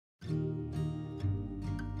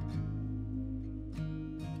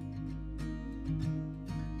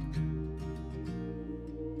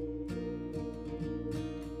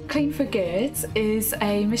Clean for Good is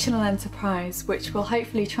a missional enterprise which will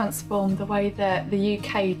hopefully transform the way that the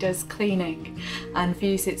UK does cleaning and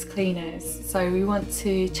views its cleaners. So we want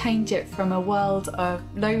to change it from a world of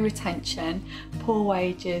low retention, poor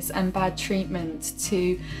wages and bad treatment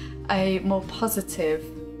to a more positive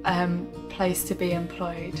place to be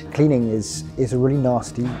employed. Cleaning is a really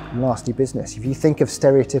nasty business. If you think of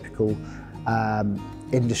stereotypical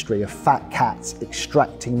industry of fat cats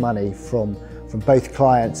extracting money from both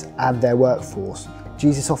clients and their workforce,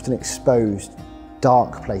 Jesus often exposed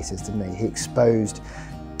dark places, didn't he? He exposed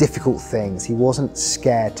difficult things. He wasn't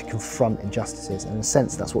scared to confront injustices, and in a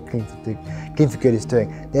sense that's what Clean for Good is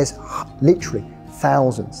doing. There's literally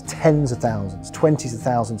thousands, tens of thousands, 20s of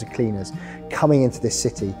thousands of cleaners coming into this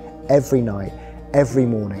city every night, every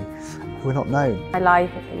morning, who are not known. My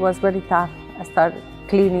life was very tough. I started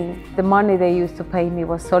cleaning. The money they used to pay me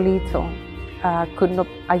was so little.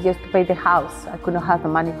 I used to pay the house. I could not have the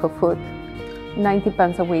money for food.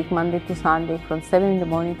 £90 a week, Monday to Sunday, from 7 in the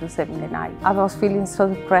morning to 7 in the night. I was feeling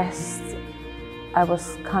so depressed. I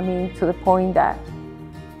was coming to the point that,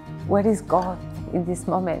 where is God in these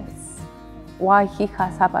moments? Why He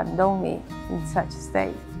has abandoned me in such a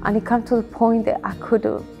state? And it came to the point that I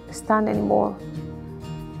couldn't stand anymore.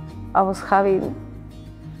 I was having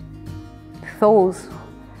thoughts,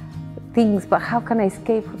 things, but how can I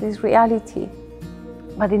escape from this reality?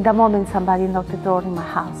 But in that moment, somebody knocked the door in my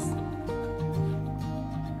house.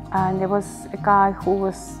 And there was a guy who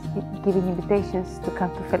was giving invitations to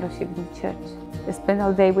come to fellowship in the church. I spent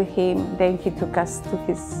all day with him, then he took us to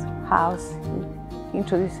his house, he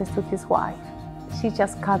introduced us to his wife. She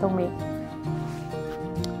just cuddled me.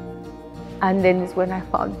 And then is when I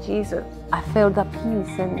found Jesus. I felt the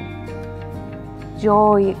peace and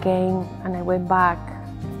joy again, and I went back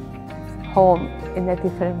home in a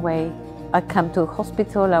different way. I came to the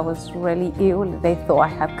hospital, I was really ill. They thought I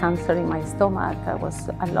had cancer in my stomach.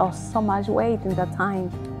 I lost so much weight in that time.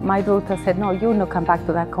 My daughter said, no, you will not come back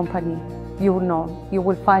to that company. You will not. You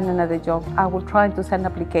will find another job. I will try to send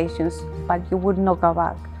applications, but you would not go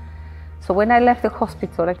back. So when I left the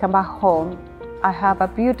hospital, I came back home. I have a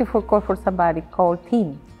beautiful call for somebody called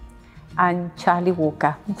Tim and Charlie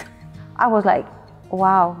Walker. I was like,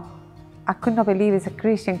 wow, I could not believe it's a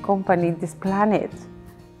Christian company in this planet.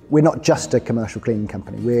 We're not just a commercial cleaning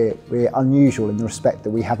company. We're unusual in the respect that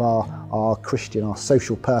we have our Christian, our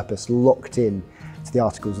social purpose locked in to the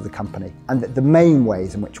articles of the company. And the main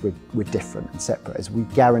ways in which we're different and separate is we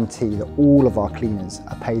guarantee that all of our cleaners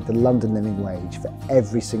are paid the London living wage for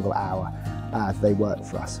every single hour they work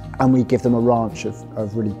for us. And we give them a range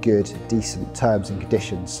of really good, decent terms and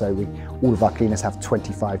conditions. So all of our cleaners have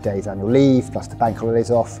 25 days annual leave, plus the bank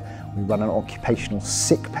holidays off. We run an occupational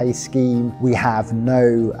sick pay scheme. We have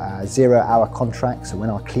no 0-hour contracts, so when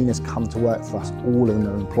our cleaners come to work for us, all of them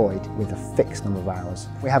are employed with a fixed number of hours.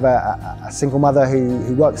 We have a single mother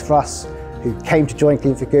who works for us, who came to join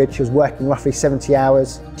Clean for Good. She was working roughly 70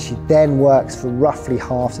 hours. She then works for roughly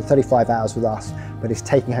half, so 35 hours with us, but is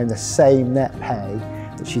taking home the same net pay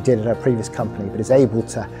that she did at her previous company, but is able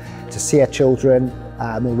to see her children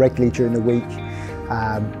more regularly during the week,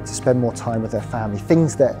 to spend more time with her family,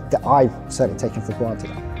 things that I've certainly taken for granted.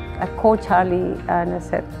 I called Charlie and I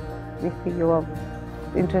said, if you are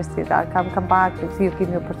interested, I can come back if you give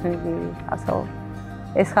me opportunity. So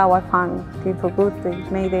it's how I found Clean for Good. They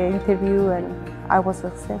made the interview and I was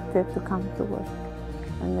accepted to come to work.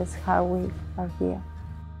 And that's how we are here.